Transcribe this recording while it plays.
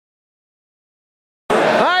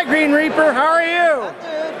GreenReaper. How are you? I'm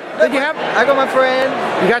good. Did you have? I got my friend.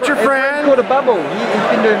 You got your friend? Called a bubble. He's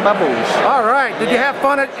been doing bubbles. All right. Did you have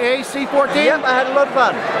fun at AC14? Yep, I had a lot of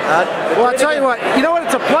fun. Well, I'll tell you what. You know what?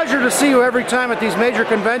 It's a pleasure to see you every time at these major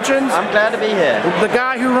conventions. I'm glad to be here. The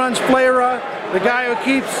guy who runs Flera, the guy who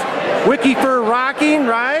keeps Wikifer rocking,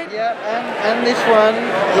 right? Yep, and this one.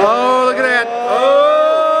 Oh, look at that. Oh!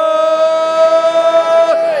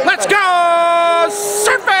 Let's go!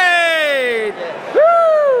 Surfing!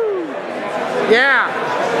 Woo! Yeah.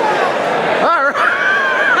 All right.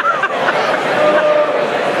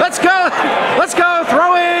 Let's go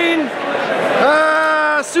throwing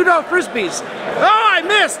pseudo frisbees. Oh, I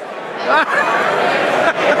missed.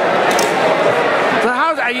 So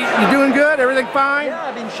how's you doing good? Everything fine? Yeah,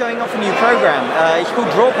 I've been showing off a new program. It's called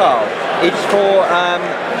DrawPile. It's for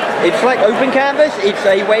it's like open canvas. It's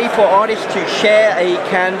a way for artists to share a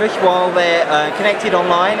canvas while they're connected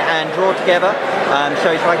online and draw together.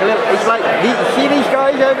 So it's like a little. It's like see these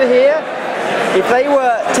guys over here. If they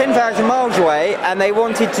were 10,000 miles away and they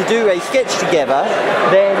wanted to do a sketch together,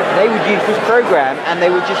 then they would use this program and they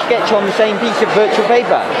would just sketch on the same piece of virtual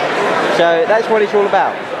paper. So that's what it's all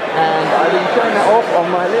about. And I've been showing that off on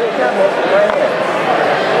my little tablet right here.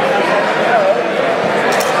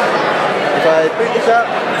 If I boot this up,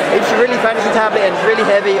 it's a really fancy tablet and it's really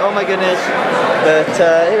heavy, oh my goodness. But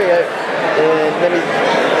here we go. Let me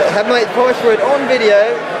have my password on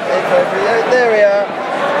video. There we are.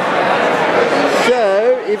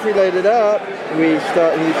 So, if we load it up, we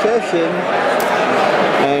start a new session,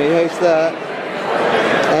 and we host that,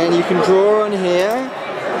 and you can draw on here,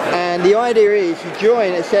 and the idea is you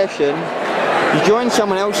join a session, you join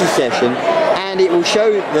someone else's session, and it will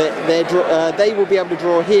show that they will be able to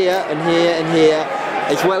draw here, and here, and here,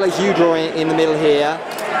 as well as you drawing in the middle here,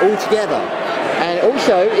 all together. And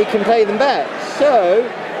also, it can play them back. So,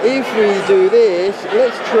 if we do this,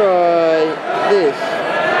 let's try this.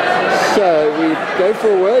 So we go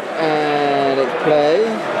forward and it's play,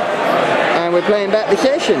 and we're playing back the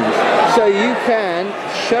sessions. So you can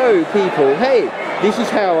show people, hey, this is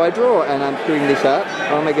how I draw, and I'm screwing this up.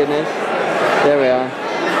 Oh my goodness. There we are.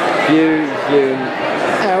 View, zoom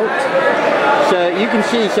out. So you can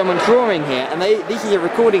see someone drawing here, and this is a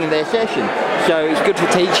recording of their session. So it's good for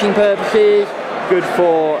teaching purposes, good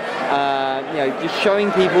for you know, just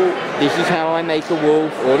showing people this is how I make a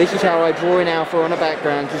wolf, or this is how I draw an alpha on a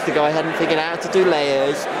background because the guy hadn't figured out how to do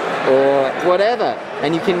layers, or whatever.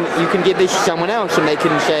 And you can give this to someone else and they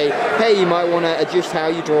can say, hey, you might want to adjust how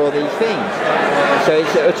you draw these things. So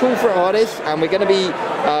it's a tool for artists, and we're going to be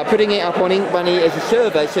putting it up on Ink Bunny as a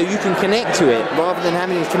server so you can connect to it rather than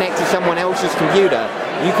having to connect to someone else's computer.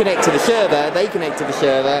 You connect to the server, they connect to the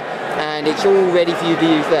server, and it's all ready for you to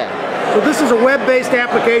use there. So this is a web-based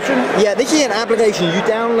application? Yeah, this is an application you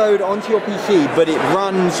download onto your PC, but it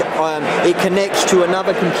runs, it connects to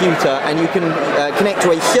another computer, and you can connect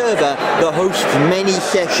to a server that hosts many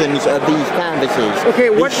sessions of these canvases. Okay,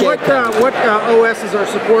 what OSs are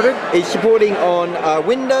supported? It's supporting on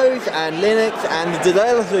Windows and Linux, and the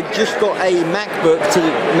developer just got a MacBook to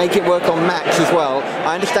make it work on Macs as well.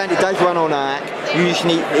 I understand it does run on a Mac, you just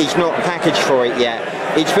need, it's not packaged for it yet.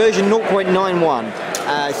 It's version 0.91.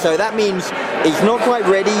 So that means it's not quite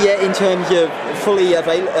ready yet in terms of fully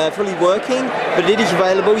working, but it is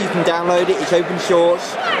available. You can download it. It's open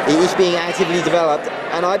source. It is being actively developed,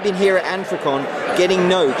 and I've been here at Anthrocon getting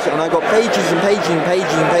notes, and I've got pages and pages and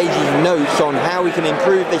pages and pages of notes on how we can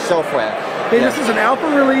improve this software. Hey, yeah. This is an alpha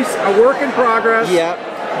release, a work in progress. Yeah.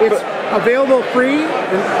 It's available free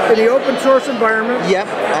in the open source environment. Yep,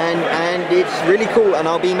 and it's really cool, and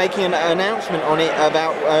I'll be making an announcement on it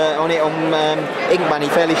about on Ink Bunny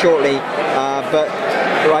fairly shortly. But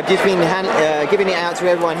I've just been giving it out to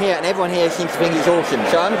everyone here, and everyone here seems to think it's awesome.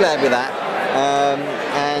 So I'm glad with that,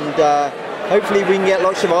 and hopefully we can get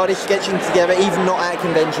lots of artists sketching together, even not at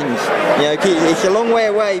conventions. You know, it's a long way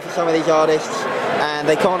away for some of these artists, and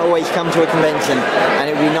they can't always come to a convention, and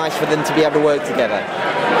it would be nice for them to be able to work together.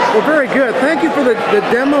 Well, very good. Thank you for the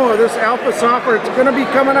demo of this alpha software. It's going to be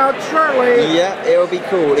coming out shortly. Yeah, it'll be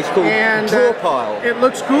cool. It's called DrawPile. It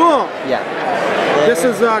looks cool. Yeah. This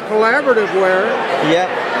is collaborative ware. Yeah.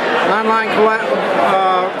 Online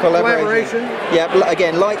collaboration. Yeah,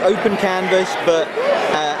 again, like Open Canvas, but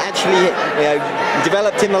actually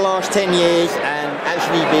developed in the last 10 years and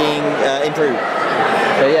actually being improved.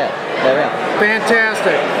 So yeah, there we are.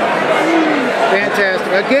 Fantastic.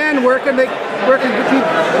 Fantastic. Again, where can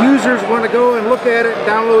users want to go and look at it,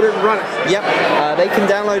 download it, and run it? Yep, they can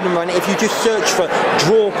download and run it. If you just search for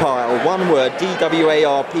DrawPile, one word,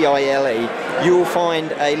 DWARPILE, you will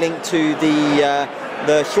find a link to the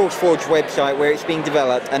the SourceForge website where it's being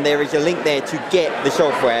developed, and there is a link there to get the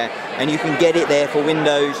software, and you can get it there for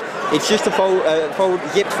Windows. It's just a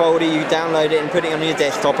zipped folder. You download it and put it on your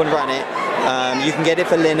desktop and run it. You can get it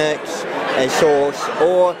for Linux as Source,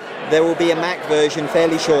 or there will be a Mac version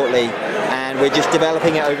fairly shortly, and we're just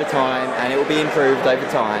developing it over time, and it will be improved over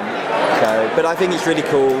time. But I think it's really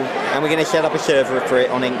cool, and we're going to set up a server for it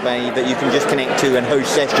on Inkbay that you can just connect to and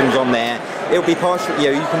host sessions on there. It'll be you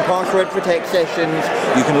can password protect sessions.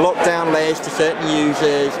 You can lock down layers to certain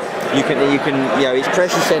users. You can it's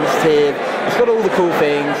pressure sensitive. It's got all the cool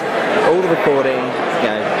things, all the recording.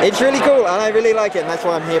 It's really cool, and I really like it, and that's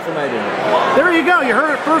why I'm here promoting it. There you go. You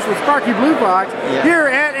heard it first with Sparky Blue Fox. Here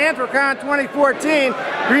at Anthrocon 2014,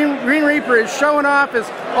 GreenReaper is showing off his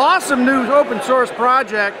awesome new open source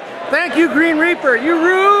project. Thank you, GreenReaper. You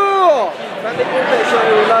rule!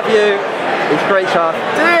 We love you. It's great stuff.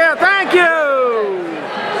 Yeah, thank you.